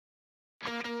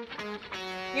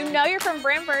You know you're from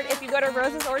Branford if you go to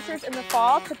Rose's Orchards in the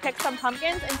fall to pick some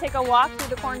pumpkins and take a walk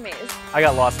through the corn maze. I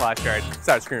got lost last year. I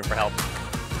started screaming for help.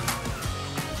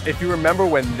 If you remember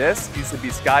when this used to be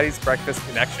Scotty's Breakfast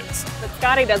Connections. But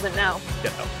Scotty doesn't know.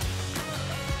 Yeah, no.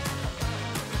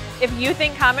 If you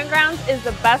think Common Grounds is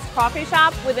the best coffee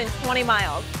shop within 20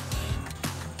 miles.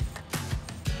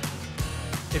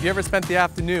 If you ever spent the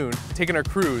afternoon taking a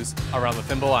cruise around the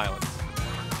Thimble Islands.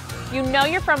 You know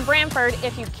you're from Branford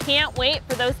if you can't wait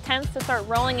for those tents to start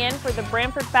rolling in for the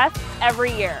Branford Fest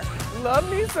every year.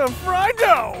 Love me some fried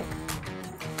dough!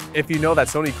 If you know that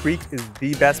Stony Creek is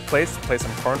the best place to play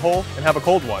some cornhole and have a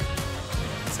cold one.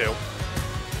 2,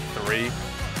 3, it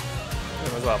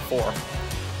was about 4.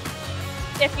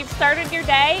 If you've started your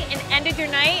day and ended your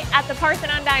night at the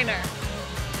Parthenon Diner.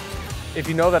 If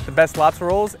you know that the best lobster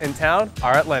rolls in town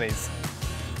are at Lenny's.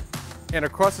 And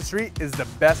across the street is the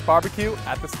best barbecue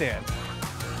at the stand.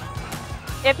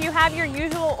 If you have your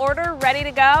usual order ready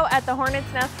to go at the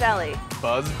Hornet's Nest Deli.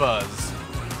 Buzz, buzz.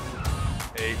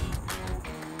 8.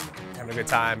 Having a good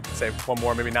time. Say one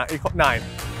more, maybe 9. 9.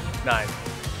 Well,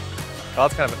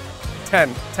 that's kind of a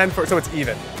 10. 10 for, so it's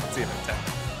even. It's even, 10.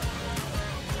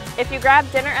 If you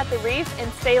grab dinner at the Reef and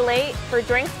stay late for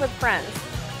drinks with friends.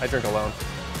 I drink alone.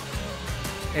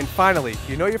 And finally,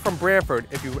 you know you're from Branford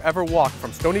if you ever walk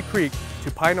from Stony Creek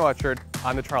to Pine Orchard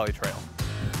on the Trolley Trail.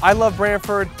 I love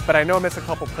Branford, but I know I miss a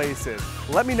couple places.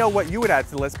 Let me know what you would add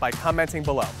to the list by commenting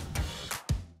below.